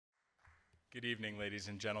Good evening, ladies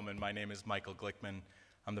and gentlemen. My name is Michael Glickman.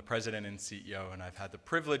 I'm the president and CEO, and I've had the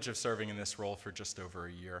privilege of serving in this role for just over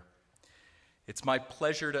a year. It's my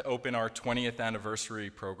pleasure to open our 20th anniversary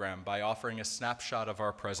program by offering a snapshot of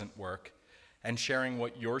our present work and sharing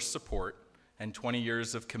what your support and 20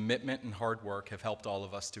 years of commitment and hard work have helped all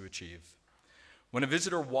of us to achieve. When a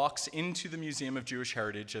visitor walks into the Museum of Jewish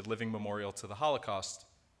Heritage, a living memorial to the Holocaust,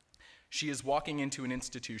 she is walking into an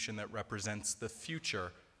institution that represents the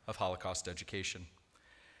future of Holocaust education.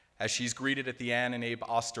 As she's greeted at the Ann and Abe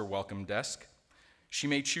Oster welcome desk, she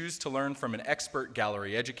may choose to learn from an expert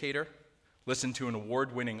gallery educator, listen to an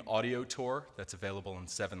award-winning audio tour that's available in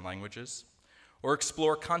 7 languages, or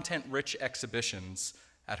explore content-rich exhibitions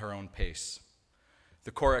at her own pace.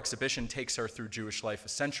 The core exhibition takes her through Jewish life a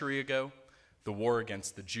century ago, the war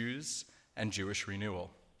against the Jews, and Jewish renewal.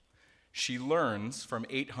 She learns from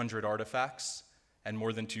 800 artifacts and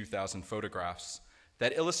more than 2,000 photographs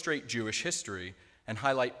that illustrate Jewish history and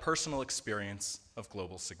highlight personal experience of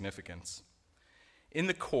global significance. In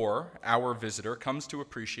the core, our visitor comes to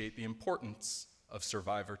appreciate the importance of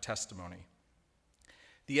survivor testimony.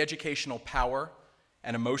 The educational value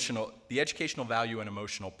and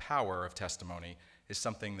emotional power of testimony is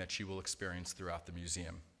something that she will experience throughout the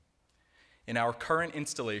museum. In our current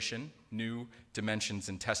installation, New Dimensions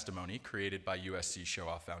in Testimony, created by USC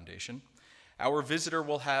Shoah Foundation, our visitor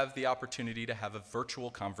will have the opportunity to have a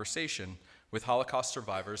virtual conversation with Holocaust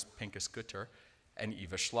survivors Pinchas Gutter and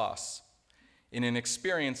Eva Schloss. In an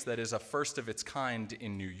experience that is a first of its kind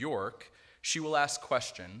in New York, she will ask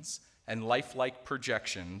questions, and lifelike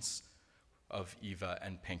projections of Eva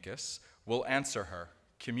and Pinchas will answer her,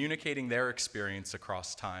 communicating their experience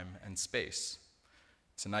across time and space.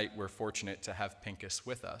 Tonight, we're fortunate to have Pinchas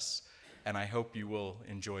with us, and I hope you will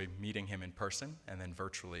enjoy meeting him in person and then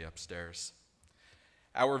virtually upstairs.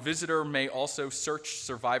 Our visitor may also search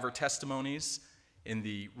survivor testimonies in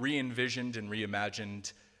the re-envisioned and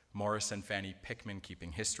reimagined Morris and Fanny Pickman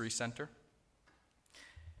Keeping History Center,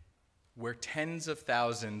 where tens of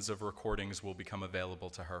thousands of recordings will become available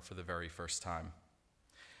to her for the very first time.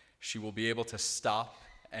 She will be able to stop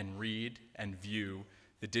and read and view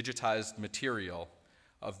the digitized material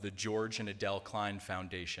of the George and Adele Klein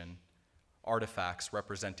Foundation artifacts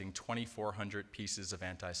representing 2,400 pieces of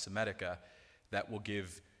anti-Semitica that will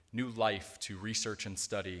give new life to research and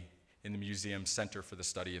study in the museum's Center for the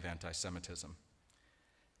Study of Anti-Semitism.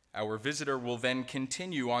 Our visitor will then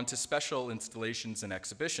continue on to special installations and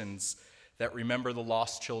exhibitions that remember the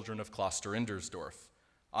lost children of Kloster Indersdorf,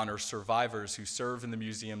 honor survivors who serve in the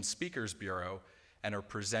museum's Speakers Bureau and are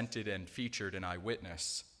presented and featured in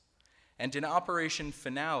Eyewitness. And in Operation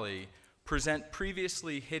Finale, present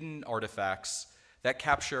previously hidden artifacts that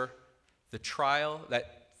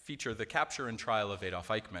feature the capture and trial of Adolf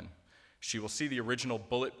Eichmann. She will see the original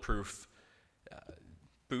bulletproof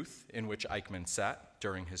booth in which Eichmann sat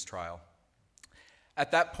during his trial.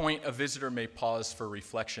 At that point, a visitor may pause for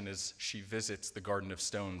reflection as she visits the Garden of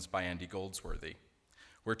Stones by Andy Goldsworthy,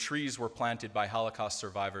 where trees were planted by Holocaust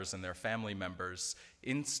survivors and their family members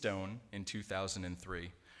in stone in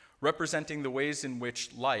 2003, representing the ways in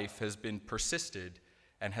which life has been persisted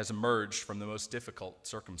and has emerged from the most difficult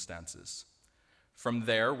circumstances. From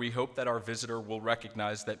there, we hope that our visitor will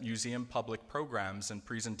recognize that museum public programs and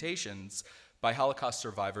presentations by Holocaust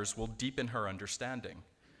survivors will deepen her understanding.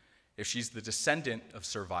 If she's the descendant of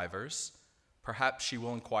survivors, perhaps she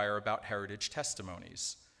will inquire about heritage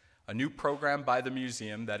testimonies, a new program by the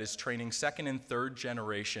museum that is training 2nd and 3rd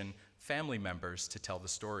generation family members to tell the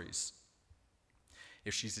stories.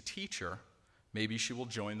 If she's a teacher, maybe she will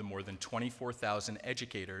join the more than 24,000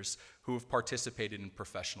 educators who have participated in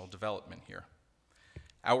professional development here.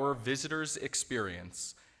 Our visitor's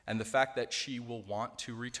experience and the fact that she will want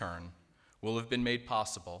to return will have been made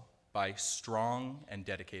possible by strong and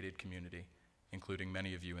dedicated community, including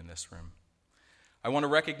many of you in this room. I want to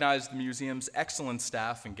recognize the museum's excellent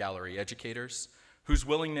staff and gallery educators whose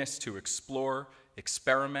willingness to explore,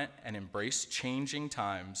 experiment, and embrace changing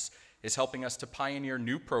times is helping us to pioneer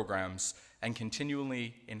new programs and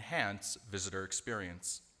continually enhance visitor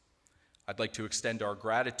experience. I'd like to extend our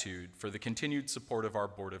gratitude for the continued support of our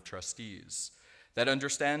Board of Trustees that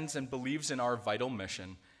understands and believes in our vital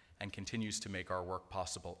mission and continues to make our work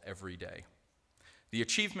possible every day. The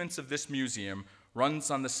achievements of this museum runs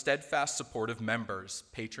on the steadfast support of members,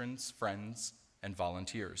 patrons, friends, and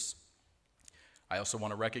volunteers. I also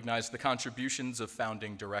want to recognize the contributions of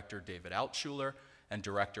founding director David Altshuler and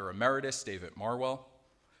Director Emeritus David Marwell,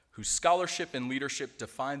 whose scholarship and leadership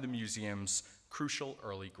defined the museum's crucial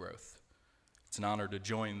early growth. It's an honor to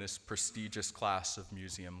join this prestigious class of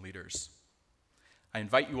museum leaders. I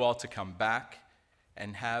invite you all to come back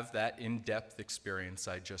and have that in-depth experience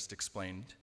I just explained